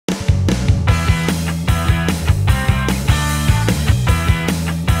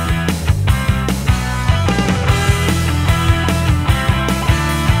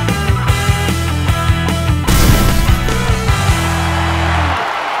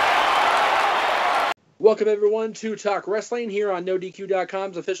welcome everyone to Talk Wrestling here on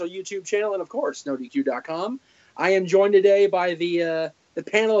NoDQ.com's official YouTube channel, and of course, NoDQ.com. I am joined today by the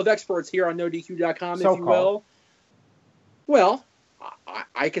panel of experts here on NoDQ.com, if you will. Well,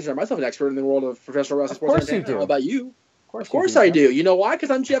 I consider myself an expert in the world of professional wrestling sports entertainment. How about you? Of course I do. You know why? Because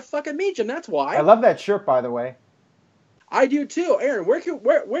I'm Jeff fucking Meacham. That's why. I love that shirt, by the way. I do too. Aaron, where can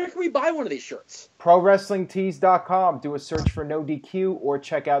we buy one of these shirts? ProWrestlingTees.com. Do a search for No DQ or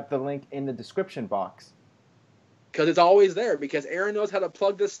check out the link in the description box. Because it's always there. Because Aaron knows how to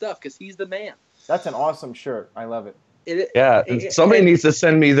plug this stuff. Because he's the man. That's an awesome shirt. I love it. Somebody needs to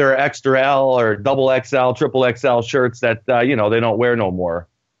send me their extra L or double XL, triple XL shirts that they don't wear no more.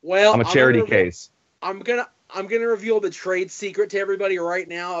 Well, I'm a charity case. I'm gonna reveal the trade secret to everybody right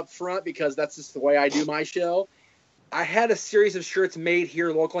now up front because that's just the way I do my show. I had a series of shirts made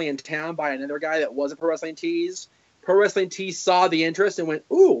here locally in town by another guy that wasn't Pro Wrestling Tees. Pro Wrestling Tees saw the interest and went,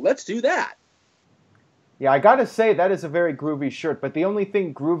 "Ooh, let's do that." Yeah, I gotta say that is a very groovy shirt, but the only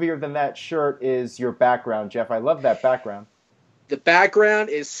thing groovier than that shirt is your background, Jeff. I love that background. The background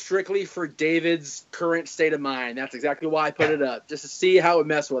is strictly for David's current state of mind. That's exactly why I put it up, just to see how it would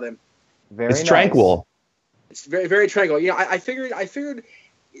mess with him. Very nice. Tranquil. It's very, very tranquil. You know, I figured.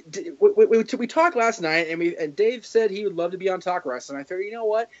 We talked last night, and Dave said he would love to be on Talk Wrestling. I figured, you know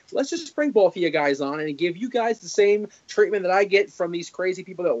what? Let's just bring both of you guys on and give you guys the same treatment that I get from these crazy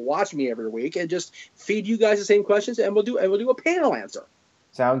people that watch me every week, and just feed you guys the same questions, and we'll do a panel answer.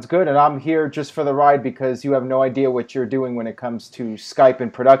 Sounds good, and I'm here just for the ride because you have no idea what you're doing when it comes to Skype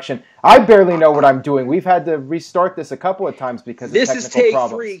and production. I barely know what I'm doing. We've had to restart this a couple of times because of technical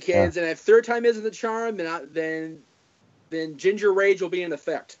problems. This is take 3, kids, and if third time isn't the charm, then Ginger Rage will be in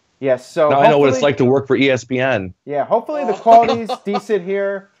effect. Yes, so now I know what it's like to work for ESPN. Yeah, hopefully the quality's decent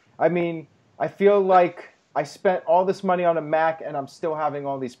here. I mean, I feel like I spent all this money on a Mac and I'm still having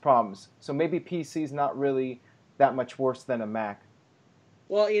all these problems. So maybe PC's not really that much worse than a Mac.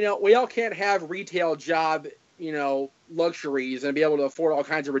 Well, we all can't have retail job, luxuries and be able to afford all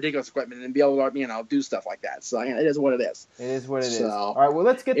kinds of ridiculous equipment and be able to, do stuff like that. So it is what it is. It is what it is. All right, well,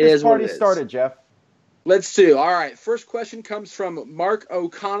 let's get this party started, Jeff. Let's do. All right. First question comes from Mark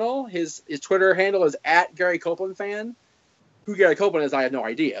O'Connell. His Twitter handle is @GaryCopelandFan. Who Gary Copeland is, I have no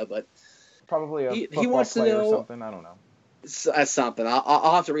idea, but probably a football player or something. I don't know. That's something.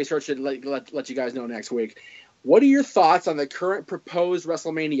 I'll have to research it and let you guys know next week. What are your thoughts on the current proposed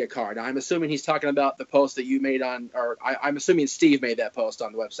WrestleMania card? I'm assuming he's talking about the post that you made on, or I'm assuming Steve made that post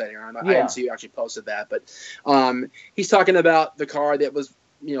on the website. I didn't see you actually posted that, but he's talking about the card that was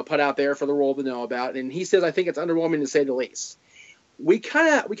put out there for the world to know about, and he says I think it's underwhelming to say the least. We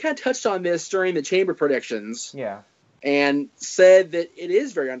kind of touched on this during the Chamber predictions, and said that it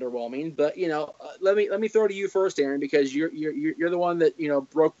is very underwhelming. But let me throw it to you first, Aaron, because you're the one that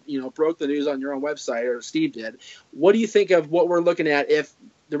broke the news on your own website, or Steve did. What do you think of what we're looking at if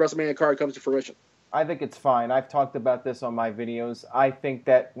the WrestleMania card comes to fruition? I think it's fine. I've talked about this on my videos. I think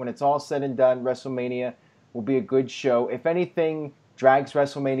that when it's all said and done, WrestleMania will be a good show. If anything drags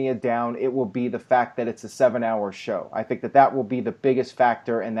WrestleMania down, it will be the fact that it's a 7-hour show. I think that will be the biggest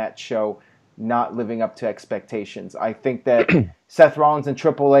factor in that show not living up to expectations. I think that Seth Rollins and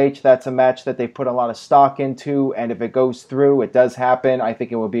Triple H, that's a match that they put a lot of stock into, and if it goes through, it does happen. I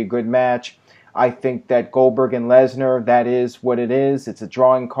think it will be a good match. I think that Goldberg and Lesnar, that is what it is. It's a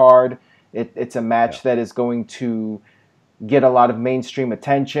drawing card. It's a match that is going to get a lot of mainstream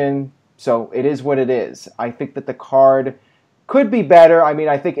attention, so it is what it is. I think that the card could be better. I mean,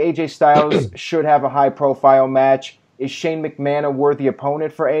 I think AJ Styles should have a high-profile match. Is Shane McMahon a worthy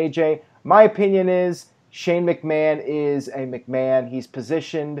opponent for AJ? My opinion is Shane McMahon is a McMahon. He's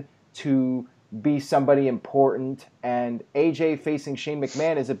positioned to be somebody important, and AJ facing Shane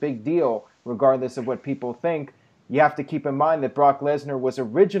McMahon is a big deal, regardless of what people think. You have to keep in mind that Brock Lesnar was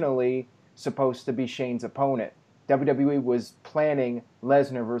originally supposed to be Shane's opponent. WWE was planning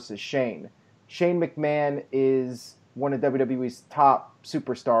Lesnar versus Shane. Shane McMahon is one of WWE's top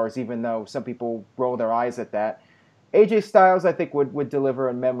superstars, even though some people roll their eyes at that. AJ Styles, I think, would deliver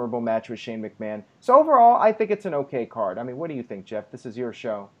a memorable match with Shane McMahon. So overall, I think it's an okay card. I mean, what do you think, Jeff? This is your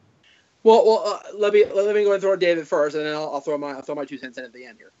show. Well, let me go and throw David first, and then I'll throw my 2 cents in at the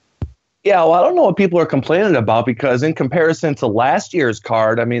end here. Yeah, well, I don't know what people are complaining about, because in comparison to last year's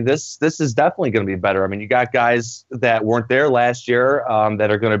card, I mean, this is definitely going to be better. I mean, you got guys that weren't there last year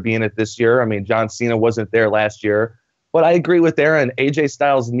that are going to be in it this year. I mean, John Cena wasn't there last year. But I agree with Aaron. AJ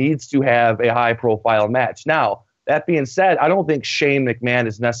Styles needs to have a high-profile match. Now, that being said, I don't think Shane McMahon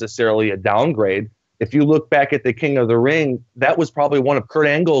is necessarily a downgrade. if you look back at the King of the Ring, that was probably one of Kurt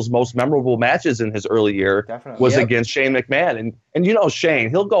Angle's most memorable matches in his early year. Definitely. Was against Shane McMahon. And you know Shane,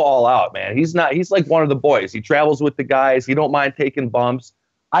 he'll go all out, man. He's like one of the boys. He travels with the guys. He don't mind taking bumps.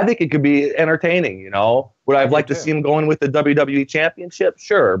 I think it could be entertaining, you know. Would I like to see him going with the WWE Championship?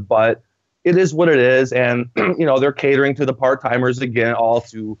 Sure, but it is what it is, and you know they're catering to the part-timers again, all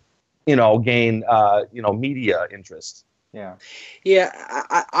to, you know, gain media interest. Yeah.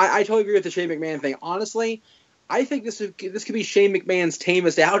 I totally agree with the Shane McMahon thing. Honestly, I think this could be Shane McMahon's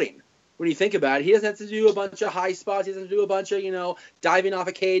tamest outing. When you think about it, he doesn't have to do a bunch of high spots. He doesn't have to do a bunch of, you know, diving off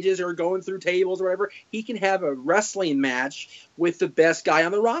of cages or going through tables or whatever. He can have a wrestling match with the best guy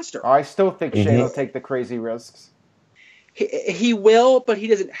on the roster. I still think Shane will take the crazy risks. He will, but he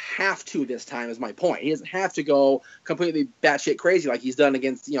doesn't have to this time, is my point. He doesn't have to go completely batshit crazy like he's done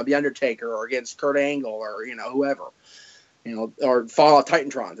against, you know, The Undertaker or against Kurt Angle or, you know, whoever. You know, or Fallout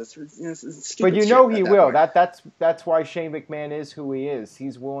Titantrons. It's but you know he will. That's why Shane McMahon is who he is.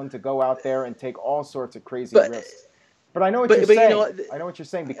 He's willing to go out there and take all sorts of crazy risks. But I know what you're saying. You know, I know what you're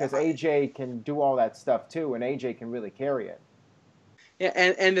saying because AJ can do all that stuff too, and AJ can really carry it. Yeah,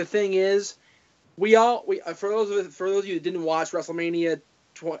 and the thing is, for those of you that didn't watch WrestleMania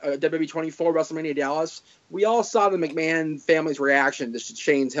WWE 24 WrestleMania Dallas, we all saw the McMahon family's reaction to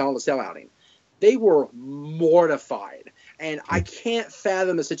Shane's Hell in a Cell outing. They were mortified. And I can't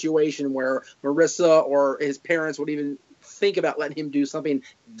fathom a situation where Marissa or his parents would even think about letting him do something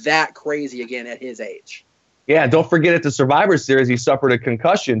that crazy again at his age. Yeah, don't forget at the Survivor Series, he suffered a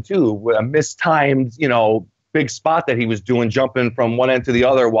concussion, too, a mistimed, you know, big spot that he was doing, jumping from one end to the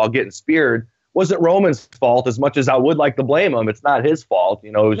other while getting speared. Wasn't Roman's fault as much as I would like to blame him. It's not his fault.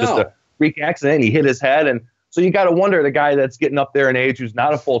 You know, it was just a freak accident. He hit his head. And so you got to wonder, the guy that's getting up there in age who's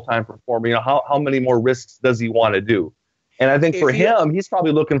not a full-time performer, you know, how many more risks does he want to do? And I think for him, he's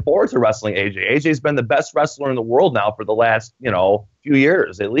probably looking forward to wrestling AJ. AJ's been the best wrestler in the world now for the last, you know, few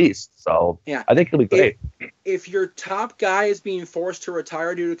years at least. So yeah, I think he'll be great. If your top guy is being forced to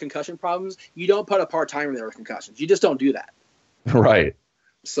retire due to concussion problems, you don't put a part-timer there with concussions. You just don't do that. Right.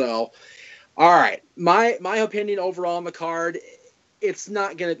 So, all right. My opinion overall on the card, it's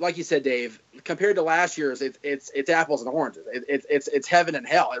not going to, like you said, Dave, compared to last year's, it's apples and oranges. It's heaven and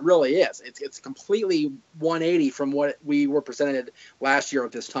hell. It really is. It's completely 180 from what we were presented last year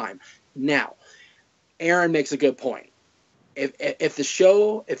at this time. Now, Aaron makes a good point. If the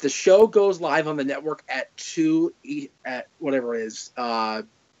show goes live on the network at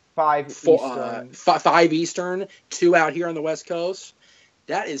 5 Eastern, 2 out here on the West Coast,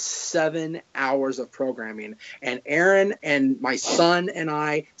 that is 7 hours of programming. And Aaron and my son and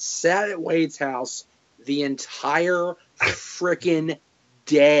I sat at Wade's house the entire freaking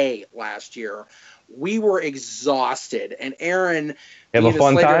day last year. We were exhausted. And Aaron, have a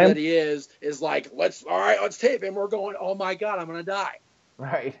fun time that he is like, let's tape. And we're going, oh my God, I'm going to die.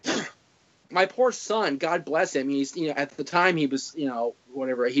 Right. My poor son, God bless him. He's, you know, at the time he was, you know,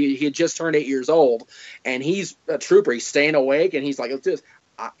 whatever. He had just turned 8 years old, and he's a trooper. He's staying awake, and he's like,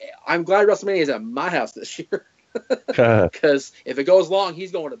 I'm glad WrestleMania is at my house this year, because if it goes long,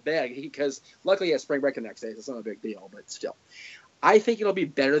 he's going to bed. Because luckily he has spring break the next day, so it's not a big deal. But still, I think it'll be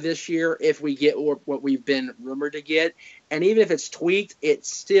better this year if we get what we've been rumored to get, and even if it's tweaked,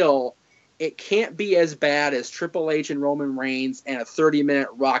 it can't be as bad as Triple H and Roman Reigns and a 30-minute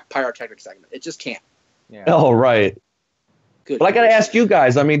Rock pyrotechnic segment. It just can't. Yeah. Oh, right. Good. But I got to ask you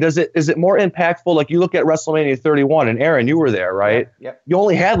guys, I mean, is it more impactful? Like, you look at WrestleMania 31, and Aaron, you were there, right? Yep. You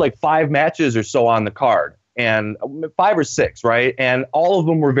only had like 5 matches or so on the card, and 5 or 6, right? And all of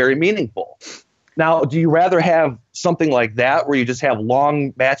them were very meaningful. Now, do you rather have something like that where you just have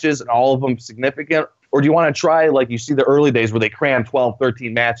long matches and all of them significant? Or do you want to try, like you see the early days where they cram 12,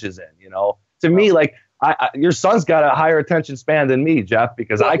 13 matches in, you know? To me, like, your son's got a higher attention span than me, Jeff,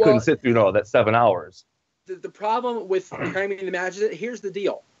 because I couldn't sit through that 7 hours. The problem with cramming the matches, here's the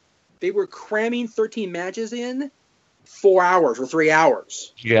deal. They were cramming 13 matches in 4 hours or 3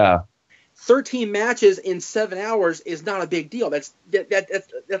 hours. Yeah. 13 matches in 7 hours is not a big deal. That's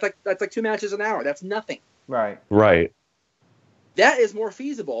like 2 matches an hour. That's nothing. Right. Right. That is more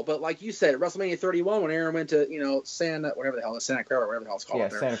feasible, but like you said, at WrestleMania 31, when Aaron went to, you know, Santa Clara, whatever the hell it's called. Yeah,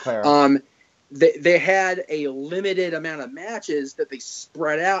 Santa Clara. They had a limited amount of matches that they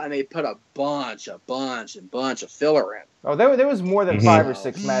spread out, and they put a bunch of filler in. Oh, there was more than 5 or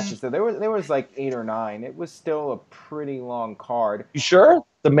 6 matches. There was like 8 or 9. It was still a pretty long card. You sure?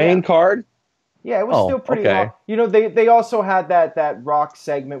 The main card? Yeah, it was still pretty long. You know, they also had that Rock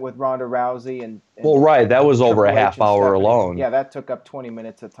segment with Ronda Rousey and Well, right, that was over a Triple H half and hour Stephanie. alone. Yeah, that took up 20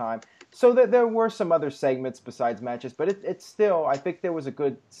 minutes of time. So there were some other segments besides matches, but it's still, I think there was a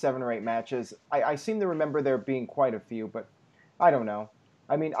good 7 or 8 matches. I seem to remember there being quite a few, but I don't know.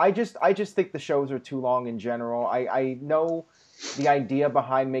 I mean, I just think the shows are too long in general. I know the idea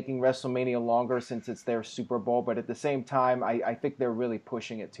behind making WrestleMania longer since it's their Super Bowl, but at the same time, I think they're really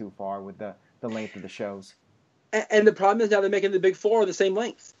pushing it too far with the length of the shows. And the problem is now they're making the big four the same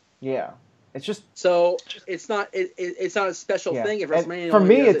length. Yeah, it's just so it's not a special thing if WrestleMania. For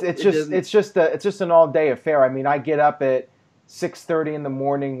me, it's just an all day affair. I mean, I get up at 6:30 in the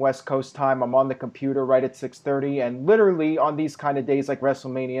morning West Coast time. I'm on the computer right at 6:30, and literally on these kind of days like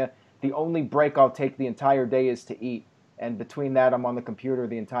WrestleMania, the only break I'll take the entire day is to eat. And between that, I'm on the computer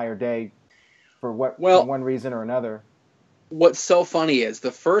the entire day for one reason or another. What's so funny is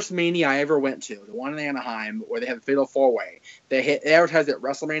the first Mania I ever went to, the one in Anaheim, where they had the Fatal 4-Way, they advertised it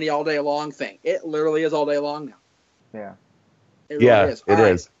WrestleMania all day long thing. It literally is all day long now. Yeah. It really is. It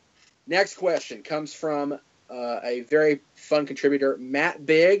is. Next question comes from a very fun contributor, Matt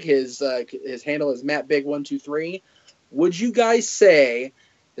Big. His handle is MattBig123. Would you guys say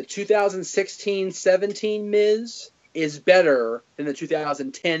the 2016-17 Miz is better than the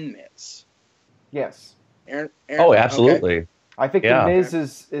 2010 Miz? Yes. Aaron, oh, absolutely. Okay. I think The Miz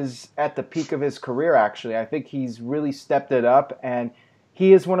is at the peak of his career, actually. I think he's really stepped it up, and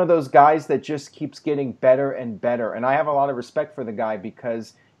he is one of those guys that just keeps getting better and better. And I have a lot of respect for the guy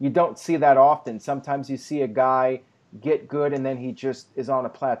because you don't see that often. Sometimes you see a guy get good and then he just is on a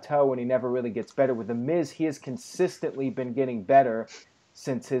plateau and he never really gets better. With The Miz, he has consistently been getting better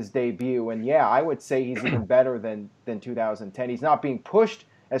since his debut. And yeah, I would say he's even better than 2010. He's not being pushed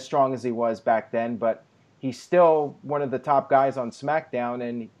as strong as he was back then, but he's still one of the top guys on SmackDown,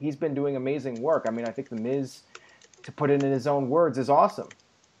 and he's been doing amazing work. I mean, I think The Miz, to put it in his own words, is awesome.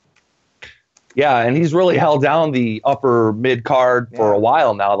 Yeah, and he's really held down the upper mid card for a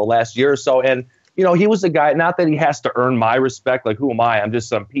while now, the last year or so. And, you know, he was a guy, not that he has to earn my respect, like who am I? I'm just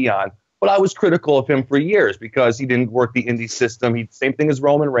some peon. But I was critical of him for years because he didn't work the indie system. Same thing as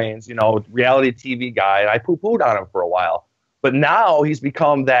Roman Reigns, you know, reality TV guy. And I poo-pooed on him for a while. But now he's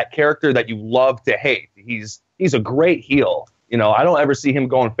become that character that you love to hate. He's a great heel. You know, I don't ever see him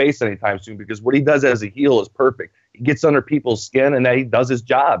going face anytime soon because what he does as a heel is perfect. He gets under people's skin and then he does his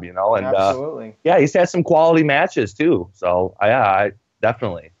job, you know. And absolutely. He's had some quality matches too. So I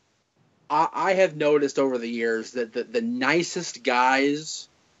definitely. I have noticed over the years that the nicest guys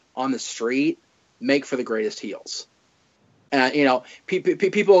on the street make for the greatest heels. You know,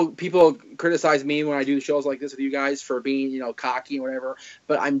 people criticize me when I do shows like this with you guys for being, you know, cocky and whatever.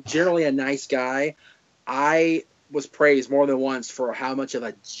 But I'm generally a nice guy. I was praised more than once for how much of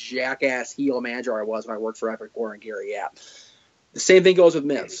a jackass heel manager I was when I worked for Epic War and Gary Yap. The same thing goes with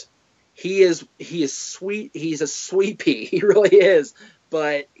Miz. He is sweet. He's a sweet pea. He really is.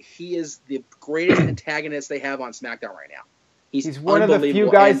 But he is the greatest antagonist they have on SmackDown right now. He's one of the few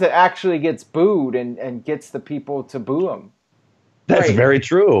guys that actually gets booed and gets the people to boo him. That's very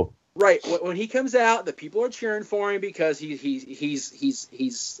true. Right. When he comes out, the people are cheering for him because he's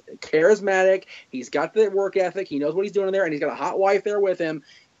charismatic. He's got the work ethic. He knows what he's doing in there, and he's got a hot wife there with him.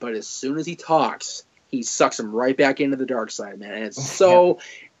 But as soon as he talks, he sucks him right back into the dark side, man. And it's so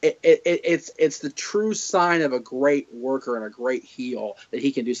it's the true sign of a great worker and a great heel that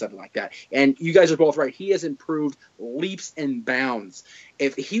he can do something like that. And you guys are both right. He has improved leaps and bounds.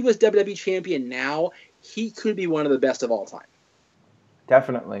 If he was WWE champion now, he could be one of the best of all time.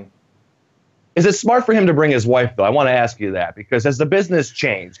 Definitely. Is it smart for him to bring his wife, though? I want to ask you that, because as the business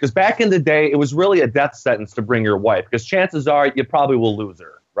changed, because back in the day, it was really a death sentence to bring your wife, because chances are you probably will lose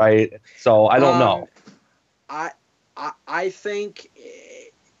her, right? So I don't know. I think,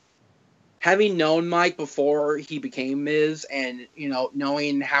 having known Mike before he became Miz, and you know,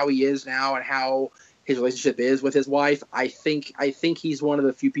 knowing how he is now and how his relationship is with his wife, I think he's one of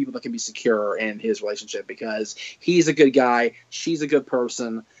the few people that can be secure in his relationship because he's a good guy, she's a good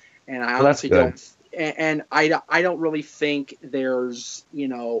person, and I honestly don't. And I don't really think there's, you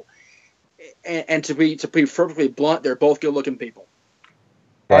know, and to be perfectly blunt, they're both good looking people.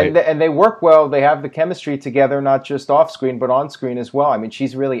 Right. And they work well. They have the chemistry together, not just off screen, but on screen as well. I mean,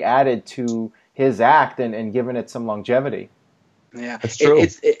 she's really added to his act and given it some longevity. Yeah, that's true.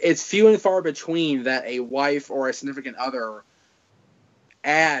 It's few and far between that a wife or a significant other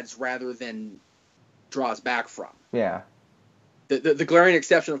adds rather than draws back from. Yeah. The glaring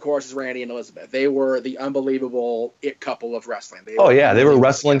exception, of course, is Randy and Elizabeth. They were the unbelievable it couple of wrestling. They were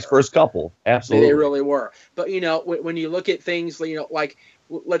wrestling's first couple. Absolutely. They really were. But, you know, when you look at things, you know, like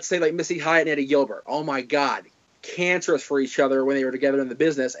let's say like Missy Hyatt and Eddie Gilbert. Oh my God, cancerous for each other when they were together in the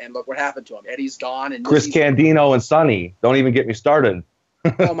business, and look what happened to him. Eddie's gone, and Chris Candido and Sonny. Don't even get me started.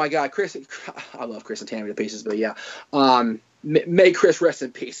 Oh my God, Chris! I love Chris and Tammy to pieces, but yeah, may Chris rest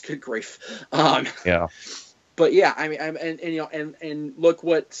in peace. Good grief. Yeah. But yeah, I mean, and look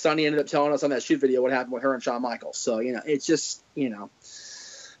what Sonny ended up telling us on that shoot video. What happened with her and Shawn Michaels? So it's just the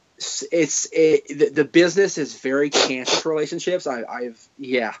business is very cancerous for relationships. I've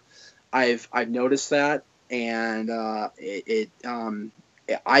noticed that, and I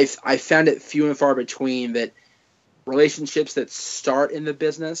found it few and far between that relationships that start in the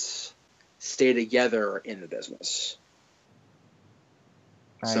business stay together in the business.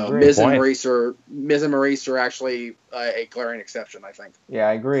 So Miz and Maurice are actually a glaring exception, I think. Yeah,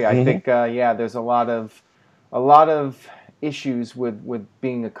 I agree. I think there's a lot of issues with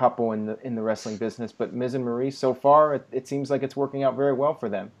being a couple in the wrestling business, but Miz and Maurice, so far it seems like it's working out very well for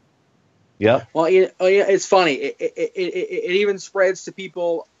them. Yeah. Well, it's funny. It even spreads to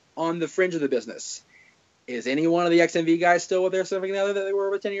people on the fringe of the business. Is any one of the XMV guys still with their significant other that they were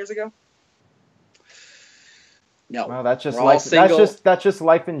with 10 years ago? No. Well, that's just life. That's just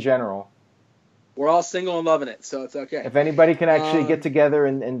life in general. We're all single and loving it, so it's okay. If anybody can actually get together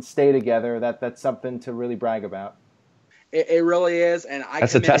and stay together, that's something to really brag about. It really is, and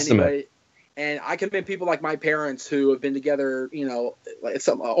that's a testament. Anybody, and I commend people like my parents who have been together, it's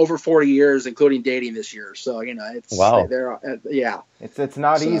over 40 years, including dating this year. So it's wow. It's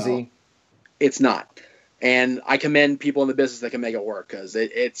not easy. It's not. And I commend people in the business that can make it work, because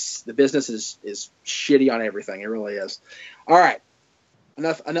the business is shitty on everything. It really is. All right,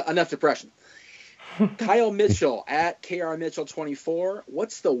 enough depression. Kyle Mitchell at KR Mitchell 24.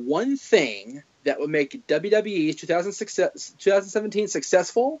 What's the one thing that would make WWE's 2017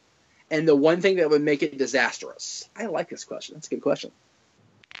 successful, and the one thing that would make it disastrous? I like this question. That's a good question.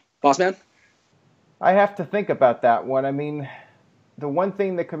 Boss man? I have to think about that one. I mean, the one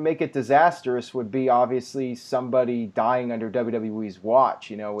thing that could make it disastrous would be obviously somebody dying under WWE's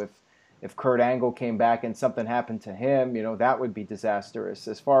watch. If Kurt Angle came back and something happened to him, that would be disastrous.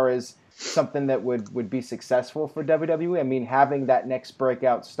 As far as something that would be successful for WWE, I mean, having that next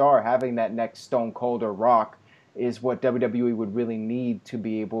breakout star, having that next Stone Cold or Rock is what WWE would really need to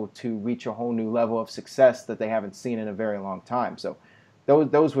be able to reach a whole new level of success that they haven't seen in a very long time. So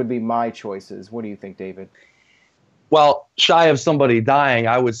those would be my choices. What do you think, David? Well, shy of somebody dying,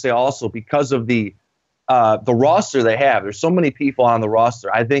 I would say also because of the roster they have. There's so many people on the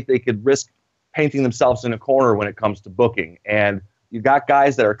roster. I think they could risk painting themselves in a corner when it comes to booking. And you got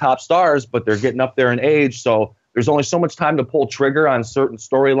guys that are top stars, but they're getting up there in age. So there's only so much time to pull trigger on certain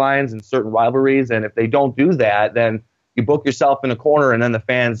storylines and certain rivalries. And if they don't do that, then you book yourself in a corner, and then the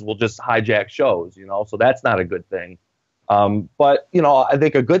fans will just hijack shows, So that's not a good thing. But I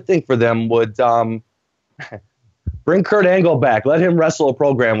think a good thing for them would bring Kurt Angle back. Let him wrestle a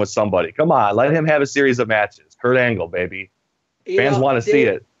program with somebody. Come on, let him have a series of matches. Kurt Angle, baby. Fans want to see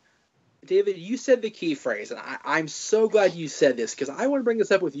it. David, you said the key phrase, and I'm so glad you said this, because I want to bring this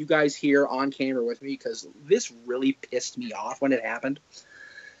up with you guys here on camera with me, because this really pissed me off when it happened.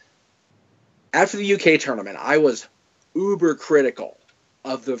 After the UK tournament, I was uber critical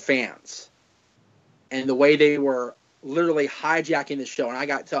of the fans and the way they were literally hijacking the show. And I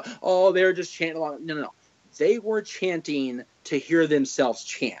got to, they're just chanting along. No. They were chanting to hear themselves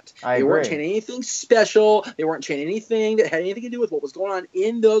chant. They weren't chanting anything special. They weren't chanting anything that had anything to do with what was going on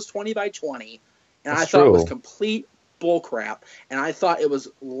in those 20 by 20. And I thought it was complete bullcrap. And I thought it was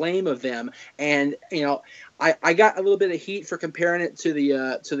lame of them. And, I got a little bit of heat for comparing it to the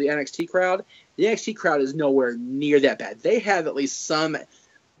NXT crowd. The NXT crowd is nowhere near that bad. They have at least some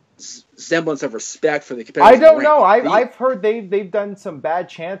semblance of respect for the competitive. I don't know. I've heard they've done some bad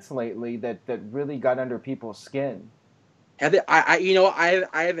chants lately that really got under people's skin. Have they? I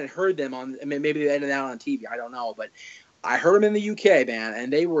haven't heard them on. I mean, maybe they ended out on TV. I don't know, but I heard them in the UK, man,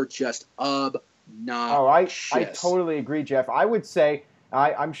 and they were just obnoxious. Oh, I totally agree, Jeff. I would say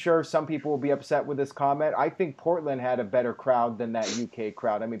I'm sure some people will be upset with this comment. I think Portland had a better crowd than that UK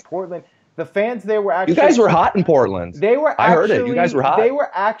crowd. I mean, Portland. The fans, they were actually... You guys were hot in Portland. I heard it. You guys were hot. They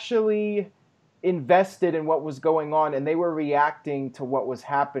were actually invested in what was going on, and they were reacting to what was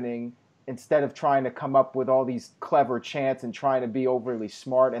happening instead of trying to come up with all these clever chants and trying to be overly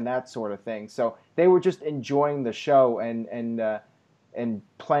smart and that sort of thing. So they were just enjoying the show and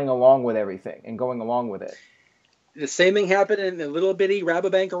playing along with everything and going along with it. The same thing happened in the little bitty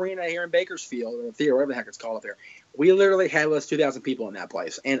Rabobank Arena here in Bakersfield, or theater, whatever the heck it's called up there. We literally had less 2,000 people in that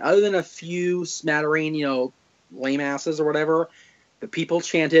place. And other than a few smattering, lame asses or whatever, the people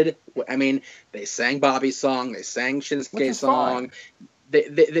chanted. I mean, they sang Bobby's song. They sang Shinsuke's song.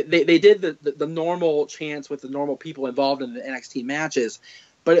 they did the normal chants with the normal people involved in the NXT matches,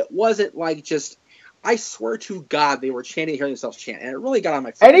 but it wasn't like just. I swear to God, they were chanting, hearing themselves chant, and it really got on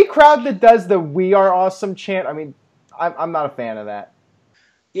my. Any crowd that does the "We Are Awesome" chant, I mean, I'm not a fan of that.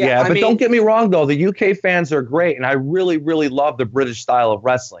 Yeah, but don't get me wrong, though. The UK fans are great, and I really, really love the British style of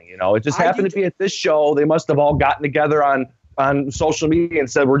wrestling. You know, it just happened to be at this show. They must have all gotten together on social media and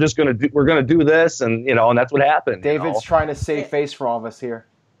said, we're gonna do this, and and that's what happened. David's trying to save face for all of us here.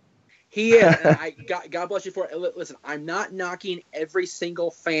 He is. And God bless you for it. Listen, I'm not knocking every single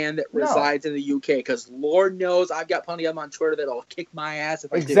fan that resides in the UK, because Lord knows I've got plenty of them on Twitter that'll kick my ass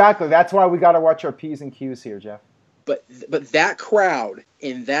if I do. Exactly. That's why we got to watch our P's and Q's here, Jeff. But that crowd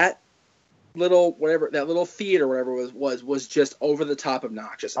in that little theater, whatever it was just over the top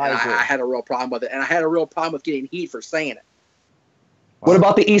obnoxious. And I had a real problem with it, and I had a real problem with getting heat for saying it. What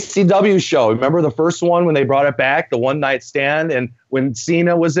about the ECW show? Remember the first one when they brought it back, the one night stand, and when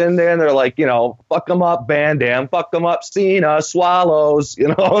Cena was in there, and they're like, fuck them up, Van Dam, fuck them up, Cena, Swallows,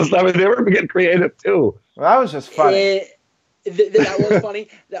 I mean, they were getting creative too. Well, that was just funny. That was funny.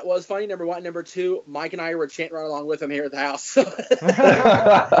 That was funny. Number one. Number two, Mike and I were chanting right along with him here at the house.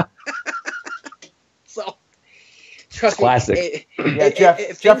 So trust Classic. me.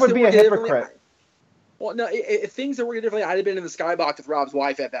 Jeff would be a hypocrite. Well, no, if things had worked differently, I'd have been in the skybox with Rob's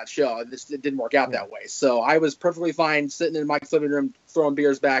wife at that show. It didn't work out that way. So I was perfectly fine sitting in Mike's living room, throwing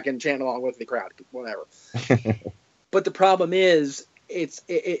beers back and chanting along with the crowd, whatever. But the problem is, it's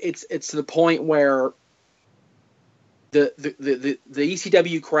to the point where the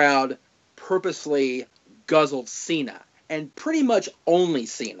ECW crowd purposely guzzled Cena, and pretty much only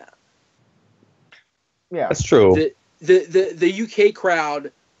Cena. Yeah, that's true. The UK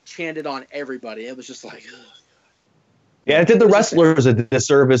crowd chanted on everybody. It was just like, ugh. Yeah, it did the wrestlers a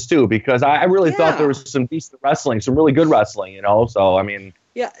disservice too, because I really thought there was some decent wrestling, some really good wrestling, So I mean,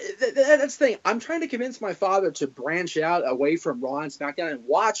 yeah, that's the thing. I'm trying to convince my father to branch out away from Raw and SmackDown and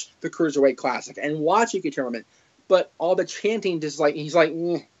watch the Cruiserweight Classic and watch UK Tournament, but all the chanting just like he's like,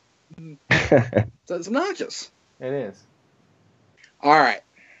 so it's obnoxious. It is. All right,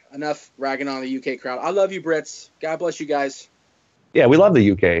 enough ragging on the UK crowd. I love you, Brits. God bless you guys. Yeah, we love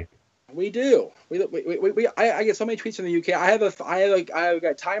the UK. We do. I get so many tweets from the UK. I have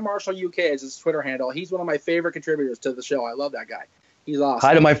got Ty Marshall UK as his Twitter handle. He's one of my favorite contributors to the show. I love that guy. He's awesome.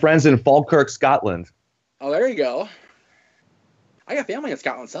 Hi to my friends in Falkirk, Scotland. Oh, there you go. I got family in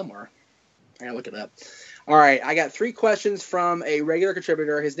Scotland somewhere. I gotta look it up. All right, I got 3 questions from a regular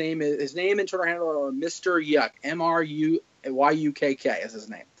contributor. His name and Twitter handle are Mr. Yuck. MRUYUKK is his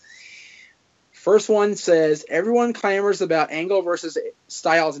name. First one says, everyone clamors about Angle versus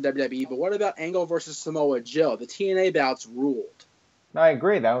Styles in WWE, but what about Angle versus Samoa Joe? The TNA bouts ruled. I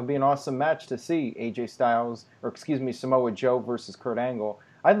agree. That would be an awesome match to see Samoa Joe versus Kurt Angle.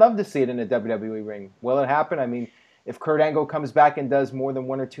 I'd love to see it in a WWE ring. Will it happen? I mean, if Kurt Angle comes back and does more than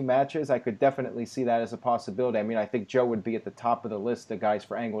 1 or 2 matches, I could definitely see that as a possibility. I mean, I think Joe would be at the top of the list of guys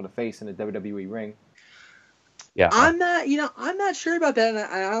for Angle to face in a WWE ring. Yeah, I'm not sure about that, and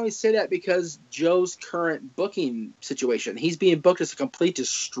I always say that because Joe's current booking situation, he's being booked as a complete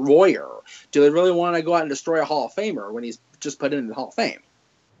destroyer. Do they really want to go out and destroy a Hall of Famer when he's just put in the Hall of Fame?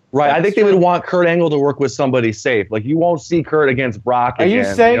 Right, I think they would want Kurt Angle to work with somebody safe. Like, you won't see Kurt against Brock again. Are you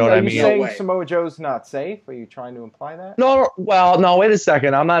saying No Samoa Joe's not safe? Are you trying to imply that? No, well, no, wait a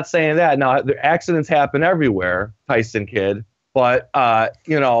second. I'm not saying that. Now, the accidents happen everywhere, Tyson Kidd. But,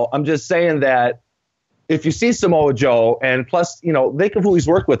 I'm just saying that if you see Samoa Joe, and plus, think of who he's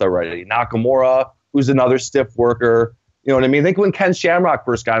worked with already. Nakamura, who's another stiff worker. You know what I mean? Think when Ken Shamrock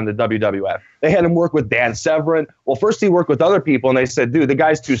first got into WWF. They had him work with Dan Severn. Well, first he worked with other people, and they said, dude, the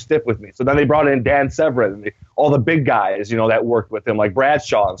guy's too stiff with me. So then they brought in Dan Severn, and all the big guys, that worked with him, like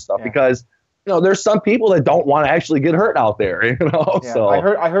Bradshaw and stuff, because, there's some people that don't want to actually get hurt out there, Yeah, So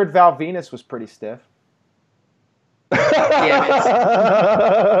I heard Val Venus was pretty stiff.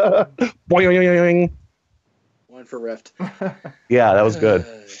 Boing. One for Rift. Yeah, that was good.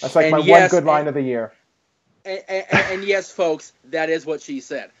 That's like one good line of the year. And yes, folks, that is what she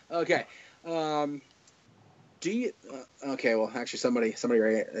said. Okay. Do you? Okay. Well, actually, somebody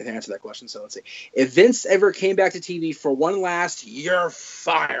already answered that question. So let's see. If Vince ever came back to TV for one last "you're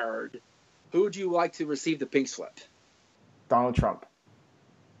fired," who would you like to receive the pink slip? Donald Trump.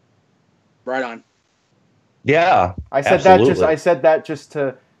 Right on. Yeah. I said that just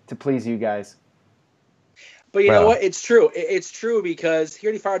to please you guys. But you know what? It's true. It's true because he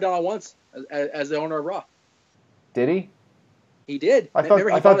already fired Donald once as the owner of Raw. Did he? He did. I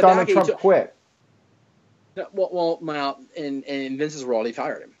thought Donald Trump quit. No, well, in Vince's world, he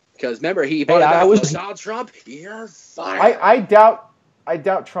fired him because remember he bought Donald Trump. You're fired. I doubt I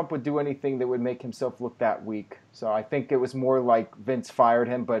doubt Trump would do anything that would make himself look that weak. So I think it was more like Vince fired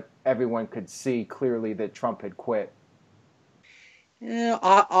him, but everyone could see clearly that Trump had quit. Yeah,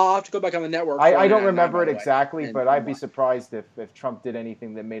 I'll have to go back on the network. I don't remember it exactly, but I'd be surprised if Trump did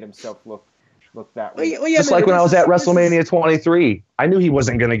anything that made himself look that way. Well, yeah, just like when I was at WrestleMania 23, I knew he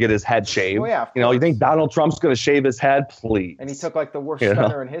wasn't going to get his head shaved. Well, yeah, you think Donald Trump's going to shave his head? Please. And he took like the worst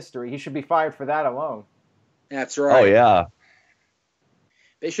stunner in history. He should be fired for that alone. That's right. Oh, yeah.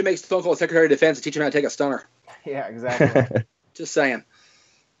 They should make Stone Cold Secretary of Defense and teach him how to take a stunner. Yeah, exactly. Just saying.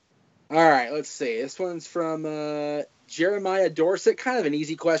 All right, let's see. This one's from Jeremiah Dorset. Kind of an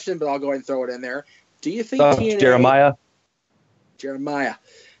easy question, but I'll go ahead and throw it in there. Do you think TNA... Jeremiah.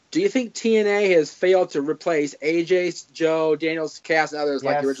 Do you think TNA has failed to replace AJ, Joe, Daniels, Cass, and others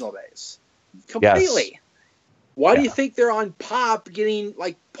like the original days? Completely. Yes. Why do you think they're on Pop getting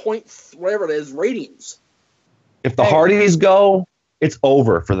like whatever it is, ratings? If the Hardys go, it's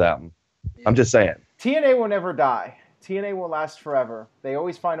over for them. Yeah. I'm just saying. TNA will never die. TNA will last forever. They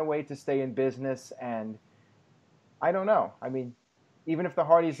always find a way to stay in business, and I don't know. I mean, even if the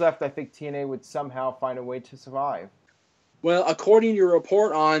Hardys left, I think TNA would somehow find a way to survive. Well, according to your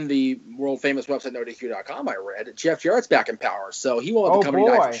report on the world-famous website, NoDQ.com, I read, Jeff Jarrett's back in power, so he won't let the company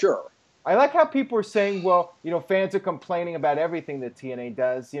die for sure. I like how people are saying, well, fans are complaining about everything that TNA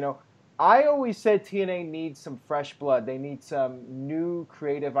does. I always said TNA needs some fresh blood. They need some new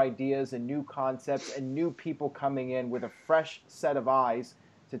creative ideas and new concepts and new people coming in with a fresh set of eyes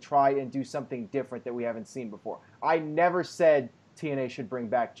to try and do something different that we haven't seen before. I never said TNA should bring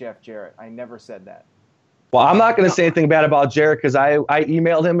back Jeff Jarrett. I never said that. Well, I'm not going to say anything bad about Jarrett because I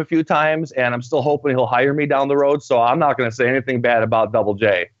emailed him a few times, and I'm still hoping he'll hire me down the road, so I'm not going to say anything bad about Double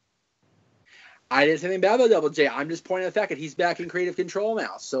J. I didn't say anything bad about Double J. I'm just pointing out the fact that he's back in creative control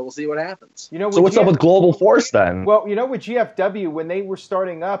now, so we'll see what happens. So what's up with Global Force then? Well, with GFW, when they were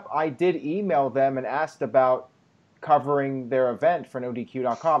starting up, I did email them and asked about covering their event for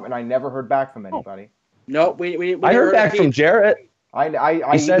NoDQ.com, and I never heard back from anybody. No, we I heard back from Jarrett. I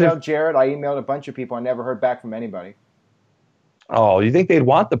emailed Jarrett. I emailed a bunch of people. I never heard back from anybody. Oh, you think they'd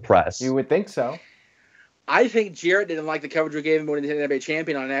want the press? You would think so. I think Jarrett didn't like the coverage we gave him when he was the NBA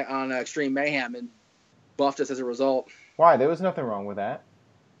champion on Extreme Mayhem and buffed us as a result. Why? There was nothing wrong with that.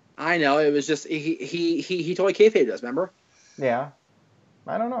 I know. It was just he totally kayfabed us, remember? Yeah.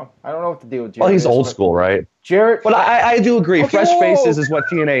 I don't know. I don't know what the deal with Jarrett Well, he's old school, right? Jarrett. But I do agree. Okay, fresh faces is what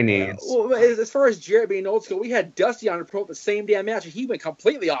TNA needs. Well, as far as Jarrett being old school, we had Dusty on the pro the same damn match, and he went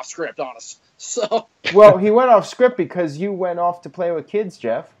completely off script on us. So. Well, he went off script because you went off to play with kids,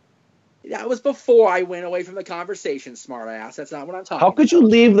 Jeff. That was before I went away from the conversation, smartass. That's not what I'm talking about. How could you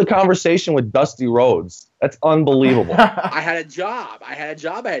leave the conversation with Dusty Rhodes? That's unbelievable. I had a job. I had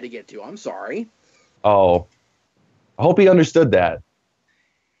to get to. I'm sorry. Oh. I hope he understood that.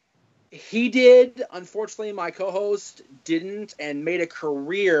 He did. Unfortunately, my co-host didn't and made a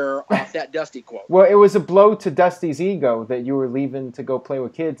career off that Dusty quote. Well, it was a blow to Dusty's ego that you were leaving to go play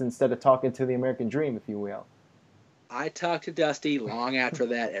with kids instead of talking to the American Dream, if you will. I talked to Dusty long after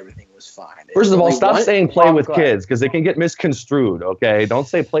that. Everything was fine. First of all, stop saying play with kids because they can get misconstrued, okay? Don't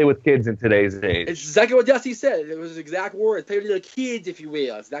say play with kids in today's age. It's exactly what Dusty said. It was his exact words. Play with the kids, if you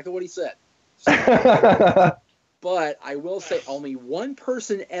will. It's exactly what he said. But I will say only one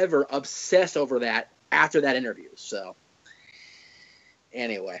person ever obsessed over that after that interview. So,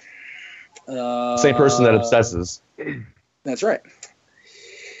 anyway. Same person that obsesses. That's right.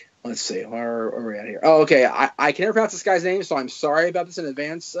 Let's see. Where are we at here? Oh, okay. I can never pronounce this guy's name, so I'm sorry about this in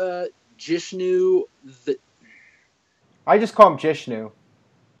advance. Jishnu. I just call him Jishnu.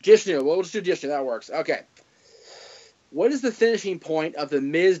 Jishnu. Well, we'll just do Jishnu. That works. Okay. What is the finishing point of the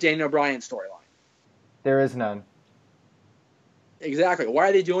Miz Daniel Bryan storyline? There is none. Exactly. Why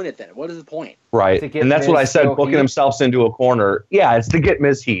are they doing it then? What is the point? Right. And that's what I said, booking themselves into a corner. Yeah, it's to get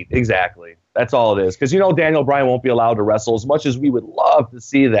Miz heat. Exactly. That's all it is. Because, Daniel Bryan won't be allowed to wrestle as much as we would love to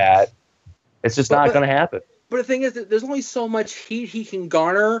see that. It's just not going to happen. But the thing is that there's only so much heat he can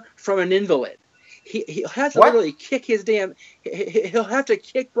garner from an invalid. He'll have to literally kick his damn... He'll have to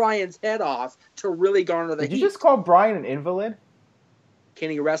kick Bryan's head off to really garner the heat. Did you just call Bryan an invalid? Can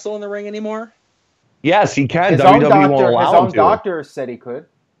he wrestle in the ring anymore? Yes, he can. WWE won't allow him to. His own doctor said he could.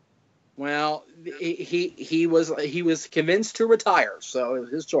 Well, he was convinced to retire, so it was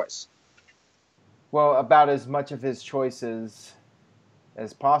his choice. Well, about as much of his choices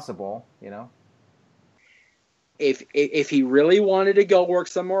as possible, If he really wanted to go work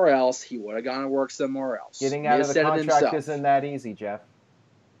somewhere else, he would have gone and worked somewhere else. Getting out of the contract isn't that easy, Jeff.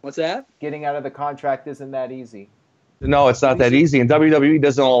 What's that? Getting out of the contract isn't that easy. No, it's not that easy. And WWE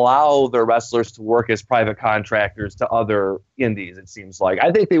doesn't allow their wrestlers to work as private contractors to other indies, it seems like.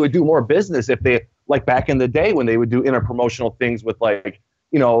 I think they would do more business if they, like back in the day when they would do interpromotional things with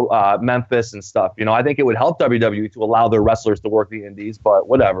Memphis and stuff. I think it would help WWE to allow their wrestlers to work the indies, but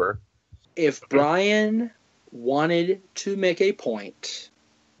whatever. If Brian wanted to make a point,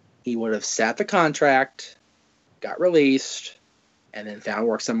 he would have sat the contract, got released, and then found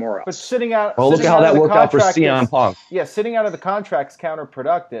work somewhere else. But sitting out. Well, look at how that worked out for CM Punk. Yeah, sitting out of the contract's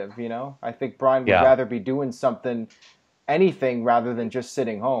counterproductive. I think Brian would rather be doing anything rather than just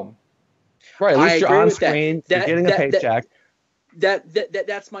sitting home. Right, at least you're on screen, you're getting a paycheck.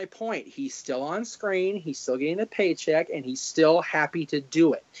 That's my point. He's still on screen, he's still getting a paycheck, and he's still happy to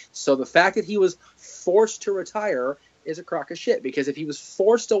do it. So the fact that he was forced to retire is a crock of shit, because if he was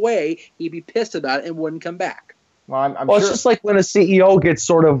forced away, he'd be pissed about it and wouldn't come back. Well, I'm sure. It's just like when a CEO gets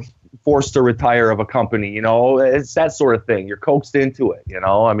sort of forced to retire of a company, it's that sort of thing. You're coaxed into it,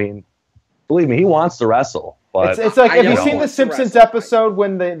 I mean, believe me, he wants to wrestle. But it's like, have you seen the Simpsons episode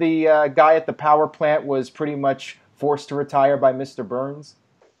when the guy at the power plant was pretty much forced to retire by Mr. Burns?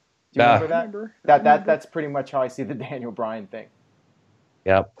 Do you remember that? That's pretty much how I see the Daniel Bryan thing.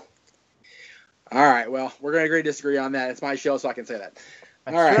 Yep. All right, well, we're going to agree to disagree on that. It's my show, so I can say that.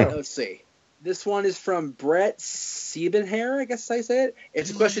 All right, let's see. This one is from Brett Siebenhair, I guess I say it. It's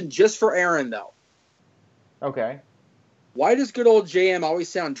a question just for Aaron, though. Okay. Why does good old JM always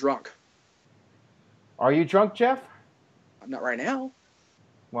sound drunk? Are you drunk, Jeff? I'm not right now.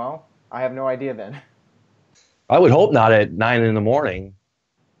 Well, I have no idea then. I would hope not at 9 in the morning.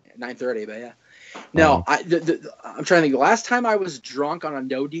 9:30, but yeah. No, I'm trying to think. The last time I was drunk on a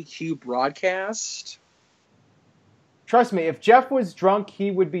no DQ broadcast. Trust me, if Jeff was drunk,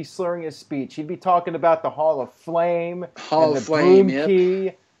 he would be slurring his speech. He'd be talking about the Hall of Flame, Broom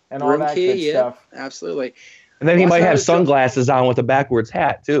Key, and all that good stuff. Absolutely. And then he might have sunglasses on with a backwards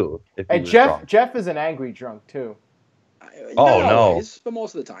hat too. And Jeff is an angry drunk too. Not always, but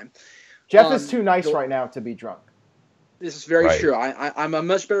most of the time. Jeff is too nice right now to be drunk. This is very true. I'm a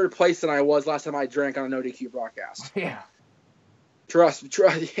much better place than I was last time I drank on a no DQ broadcast. Yeah. Trust.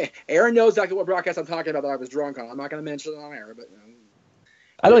 Aaron knows exactly what broadcast I'm talking about that I was drunk on. I'm not going to mention it on air, but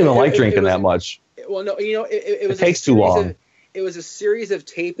I don't even like drinking that much. Well, no, it takes too long. It was a series of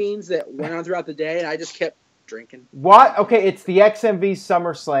tapings that went on throughout the day, and I just kept drinking. What? Okay, it's the XMV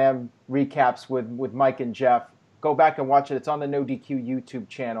SummerSlam recaps with Mike and Jeff. Go back and watch it. It's on the No DQ YouTube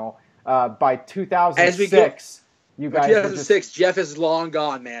channel. By 2006. You guys 2006, Jeff is long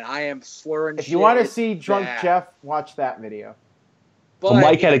gone, man. I am slurring. If you want to see drunk Jeff, watch that video. But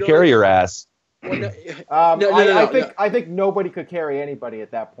Mike had to carry your ass. Well, I think nobody could carry anybody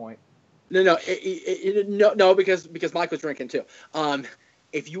at that point. No, because Mike was drinking too.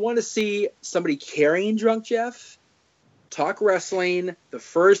 If you want to see somebody carrying drunk Jeff, Talk Wrestling, the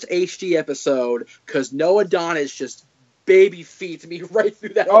first HD episode, because Noah Adonis just baby feet me right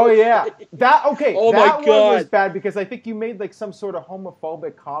through that. Oh yeah, that my God. One was bad because I think you made like some sort of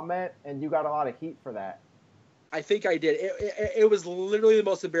homophobic comment and you got a lot of heat for that. I think I did. It was literally the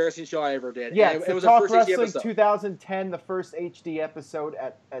most embarrassing show I ever did. Yeah, it was Talk the first Wrestling HD episode. 2010, the first HD episode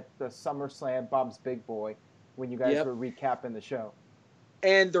at the SummerSlam, Bob's Big Boy, when you guys were recapping the show.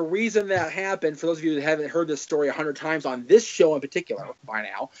 And the reason that happened, for those of you that haven't heard this story 100 times on this show in particular by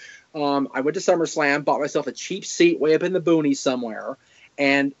now, I went to SummerSlam, bought myself a cheap seat way up in the boonies somewhere,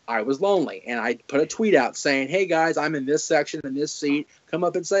 and I was lonely. And I put a tweet out saying, hey guys, I'm in this section, in this seat, come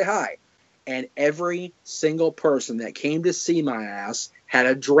up and say hi. And every single person that came to see my ass had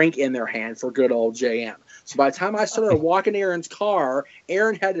a drink in their hand for good old JM. So by the time I started walking Aaron's car,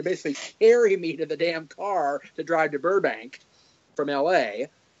 Aaron had to basically carry me to the damn car to drive to Burbank from LA.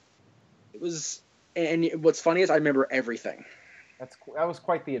 It was, and what's funny is I remember everything. That was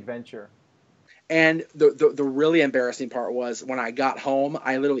quite the adventure. And the really embarrassing part was when I got home,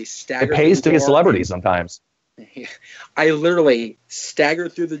 I literally staggered. It pays to be a celebrity sometimes. I literally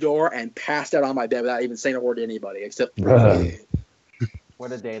staggered through the door and passed out on my bed without even saying a word to anybody except.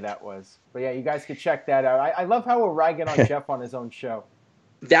 What a day that was! But yeah, you guys could check that out. I love how we're ragging on Jeff on his own show.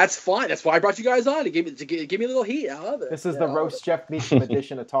 That's fine. That's why I brought you guys on to give me a little heat. I love it. This is the Roast Jeff Meacham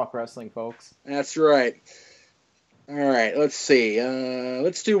edition of Talk Wrestling, folks. That's right. All right, let's see.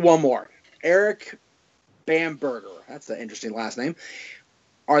 Let's do one more. Eric Bamberger. That's an interesting last name.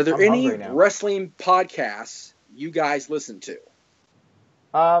 Are there any wrestling podcasts you guys listen to?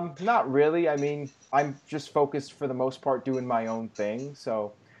 Not really. I mean, I'm just focused for the most part doing my own thing.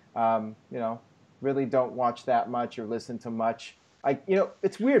 So, really don't watch that much or listen to much.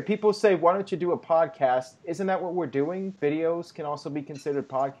 It's weird. People say, why don't you do a podcast? Isn't that what we're doing? Videos can also be considered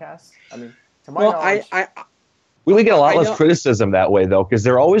podcasts. I mean, to my knowledge. We get a lot less criticism that way, though, because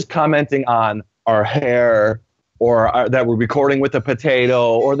they're always commenting on our hair or that we're recording with a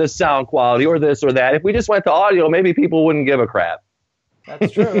potato or the sound quality or this or that. If we just went to audio, maybe people wouldn't give a crap.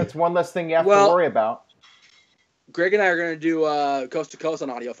 That's true. That's one less thing you have to worry about. Greg and I are going to do coast to coast on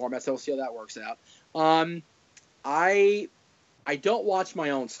audio format, so we'll see how that works out. I don't watch my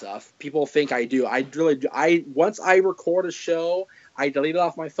own stuff. People think I do. I really do. Once I record a show, I delete it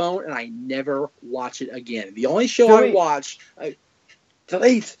off my phone and I never watch it again. The only show I watch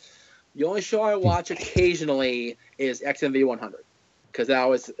delete. The only show I watch occasionally is XMV 100 because it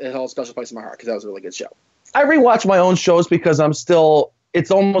holds a special place in my heart because that was a really good show. I rewatch my own shows because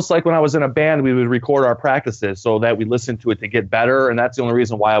it's almost like when I was in a band, we would record our practices so that we listen to it to get better. And that's the only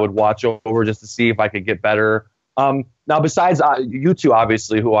reason why I would watch over, just to see if I could get better. Now, besides you two,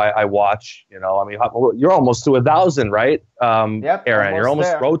 obviously, who I watch, you know, I mean, you're almost to 1,000, right? Yep, Aaron, you're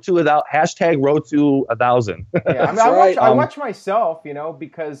almost there. road to 1,000. Hashtag road to 1,000. Yeah, I mean, I watch myself, you know,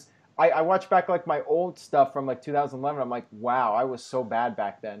 because I watch back like my old stuff from like 2011. I'm like, wow, I was so bad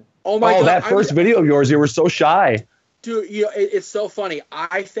back then. Oh my God! That first video of yours, you were so shy. Dude, you know, it's so funny.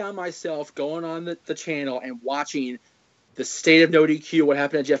 I found myself going on the channel and watching the State of No DQ, what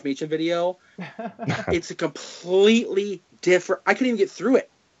happened to Jeff Meacham video. It's a completely different. I couldn't even get through it.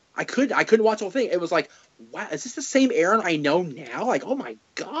 I couldn't watch the whole thing. It was like, wow, is this the same Aaron I know now? Like, oh my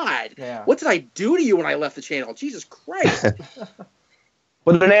God, what did I do to you when I left the channel? Jesus Christ.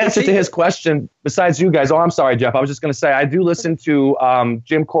 But in answer to his question, besides you guys, I'm sorry, Jeff. I was just going to say I do listen to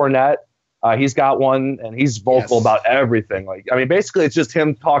Jim Cornette. He's got one, and he's vocal about everything. Like, I mean, basically, it's just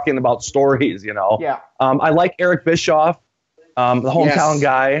him talking about stories, you know. Yeah. I like Eric Bischoff, the hometown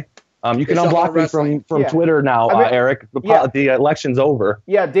guy. You can unblock me from Twitter now, Eric. The election's over.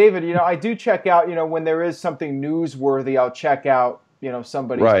 Yeah, David, you know, I do check out, you know, when there is something newsworthy, I'll check out, you know,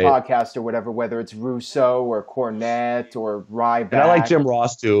 somebody's podcast or whatever, whether it's Russo or Cornette or Ryback. And I like Jim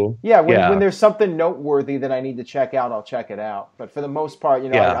Ross, too. Yeah, when there's something noteworthy that I need to check out, I'll check it out. But for the most part, you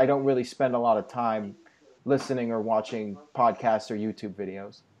know, I don't really spend a lot of time listening or watching podcasts or YouTube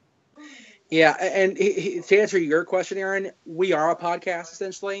videos. Yeah, and to answer your question, Aaron, we are a podcast,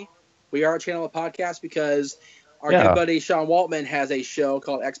 essentially. We are a channel of podcasts because our good buddy Sean Waltman has a show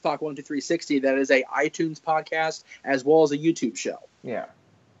called X-Pac 12360 that is a iTunes podcast as well as a YouTube show. Yeah.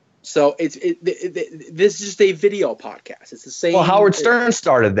 So this is just a video podcast. It's the same. Well, Howard Stern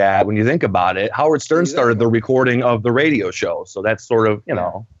started that. When you think about it, Howard Stern started the recording of the radio show. So that's sort of, you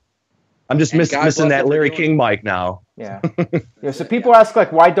know, I'm just missing that Larry King mic now. Yeah. So people ask,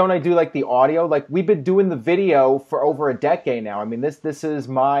 like, why don't I do like the audio? Like, we've been doing the video for over a decade now. I mean, this is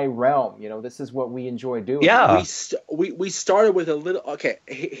my realm. You know, this is what we enjoy doing. Yeah. We started with a little. Okay,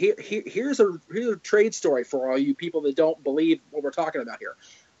 here's a trade story for all you people that don't believe what we're talking about here.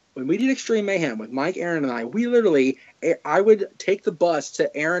 When we did Extreme Mayhem with Mike, Aaron, and I would take the bus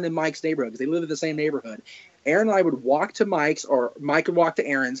to Aaron and Mike's neighborhood because they live in the same neighborhood. Aaron and I would walk to Mike's, or Mike would walk to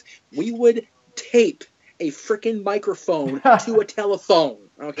Aaron's. We would tape a freaking microphone to a telephone,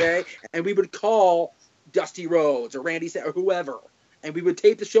 okay? And we would call Dusty Rhodes or Randy or whoever, and we would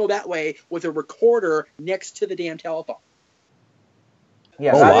tape the show that way with a recorder next to the damn telephone.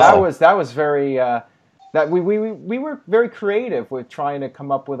 Yeah, that was very. That we were very creative with trying to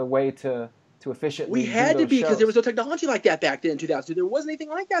come up with a way to efficiently. We had to be because there was no technology like that back then in 2002. There wasn't anything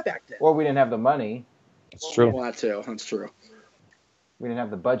like that back then. Or we didn't have the money. That's true. Well, that's true. We didn't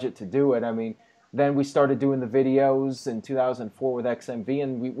have the budget to do it. I mean, then we started doing the videos in 2004 with XMV,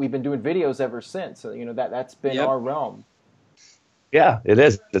 and we've been doing videos ever since. So, you know, that's been our realm. Yeah, it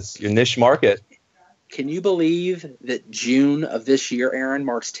is. It's your niche market. Can you believe that June of this year, Aaron,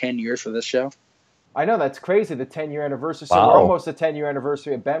 marks 10 years for this show? I know, that's crazy, the 10-year anniversary. Wow. So we're almost a 10-year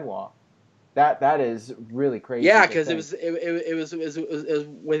anniversary of Benoit. That is really crazy. Yeah, because it was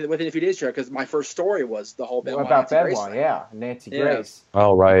within a few days here. Because my first story was the whole Benoit about Nancy Benoit, Grace Nancy Grace.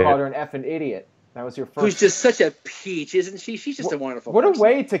 Oh right. You called her an effing idiot. That was your first. Who's just such a peach, isn't she? She's just a wonderful. What person. A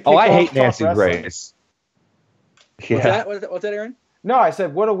way to kick I off hate Talk Nancy Wrestling. Grace. Yeah. What's that, Aaron? No, I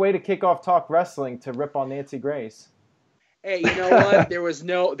said what a way to kick off Talk Wrestling to rip on Nancy Grace. Hey, you know what? There was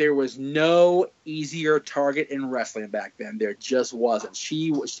no easier target in wrestling back then. There just wasn't.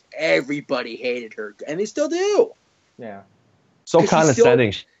 Everybody hated her, and they still do. Yeah. So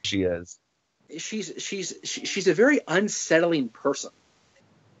condescending she is. She's a very unsettling person.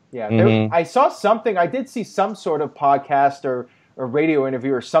 Yeah. I did see some sort of podcast or radio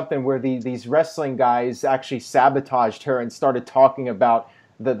interview or something where these wrestling guys actually sabotaged her and started talking about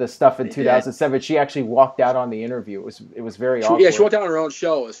the stuff in 2007. She actually walked out on the interview. It was very awkward. Yeah, she walked out on her own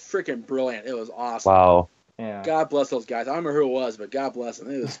show. It was freaking brilliant. It was awesome. Wow. Yeah. God bless those guys. I don't remember who it was, but God bless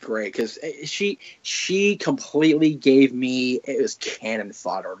them. It was great because she completely gave me, it was cannon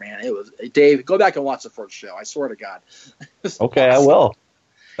fodder, man. It was, Dave, go back and watch the first show. I swear to God. Okay, awesome. I will.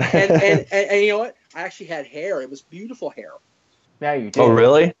 and you know what? I actually had hair. It was beautiful hair. Yeah, you did. Oh,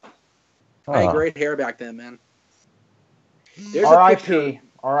 really? I had great hair back then, man. R.I.P.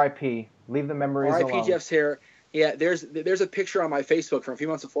 R.I.P. Leave the memories alone. R.I.P. Jeff's hair. Yeah, there's a picture on my Facebook from a few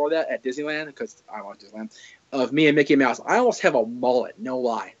months before that at Disneyland, because I went to Disneyland, of me and Mickey Mouse. I almost have a mullet, no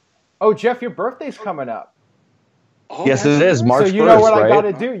lie. Oh, Jeff, your birthday's coming up. Oh, yes, it is. March 1st, so you know what right? I got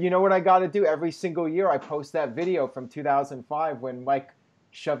to do? You know what I got to do? Every single year I post that video from 2005 when Mike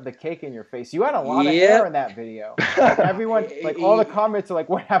shoved the cake in your face. You had a lot of hair in that video. Like everyone, like all the comments are like,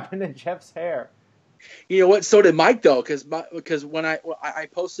 what happened to Jeff's hair? You know what? So did Mike, though, because when I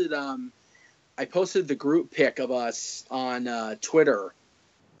posted the group pic of us on Twitter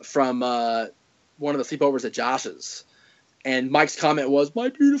from one of the sleepovers at Josh's, and Mike's comment was, "My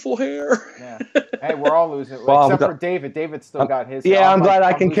beautiful hair." Yeah. Hey, we're all losing it, well, except for David. David still got his. Yeah, I'm glad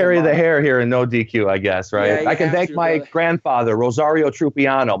I can carry the hair here in no DQ, I guess, right? Yeah, I can thank my grandfather, Rosario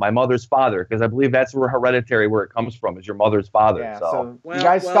Trupiano, my mother's father, because I believe that's where hereditary where it comes from, is your mother's father. Yeah, so you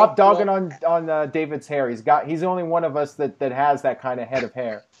guys stop dogging on David's hair. He's the only one of us that has that kind of head of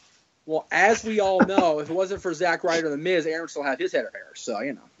hair. Well, as we all know, if it wasn't for Zack Ryder and The Miz, Aaron still had his head of hair. So,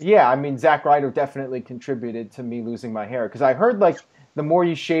 you know. Yeah, I mean, Zack Ryder definitely contributed to me losing my hair. Because I heard, like, the more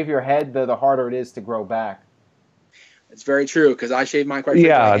you shave your head, the harder it is to grow back. It's very true, because I shaved mine quite frequently.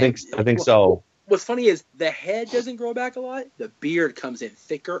 Yeah, I think so. What's funny is the head doesn't grow back a lot. The beard comes in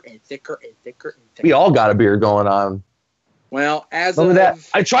thicker and thicker and thicker and thicker. We all got a beard going on. Well, that.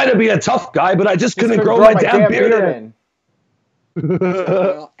 I try to be a tough guy, but I just couldn't grow my damn beard in.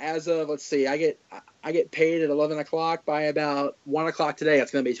 Well, as of, let's see, I get paid at 11 o'clock. By about 1 o'clock today, it's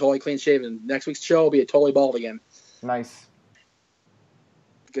going to be totally clean shaven. Next week's show will be totally bald again. Nice.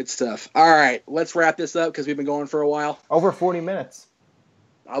 Good stuff. All right, let's wrap this up because we've been going for a while. Over 40 minutes.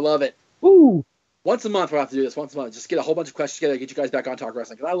 I love it. Woo! Once a month we'll have to do this. Once a month, just get a whole bunch of questions together, get you guys back on Talk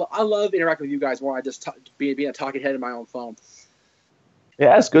Wrestling. Because I love interacting with you guys more. I just being a talking head in my own phone.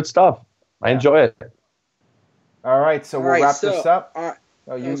 Yeah, it's good stuff. I enjoy it. All right, so we'll wrap this up. All right.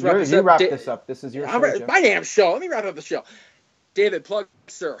 Oh, you wrap this up. This is your show, my damn show. Let me wrap up the show. David, plug,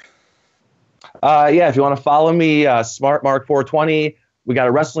 sir. Yeah, if you want to follow me, Smart Mark 420. We got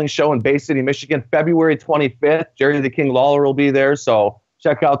a wrestling show in Bay City, Michigan, February 25th. Jerry the King Lawler will be there, so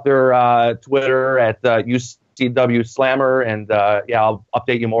check out their Twitter at UCW Slammer, and yeah, I'll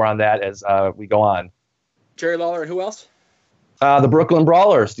update you more on that as we go on. Jerry Lawler and who else? The Brooklyn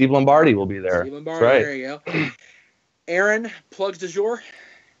Brawler, Steve Lombardi will be there. Steve Lombardi, right. There you go. Aaron, plugs du jour.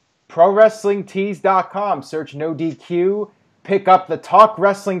 ProWrestlingTees.com. Search No DQ. Pick up the Talk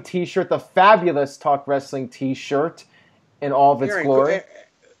Wrestling T-shirt, the fabulous Talk Wrestling T-shirt in all of its glory.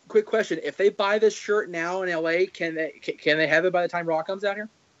 Quick question: if they buy this shirt now in LA, can they have it by the time Raw comes out here?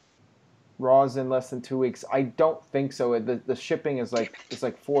 Raw's in less than 2 weeks. I don't think so. The shipping is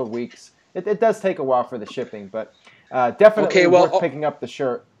like 4 weeks. It does take a while for the shipping, but definitely worth picking up the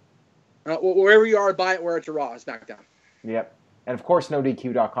shirt. Wherever you are, buy it. Wear it to Raw, SmackDown. Yep. And of course,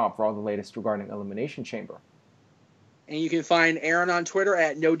 NoDQ.com for all the latest regarding Elimination Chamber. And you can find Aaron on Twitter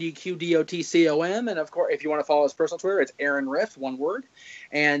at NoDQDOTCOM. And of course, if you want to follow his personal Twitter, it's Aaron Riff, one word.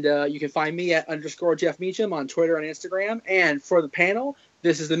 And you can find me at _Jeff Meacham on Twitter and Instagram. And for the panel,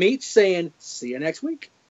 this is the Meach saying, see you next week.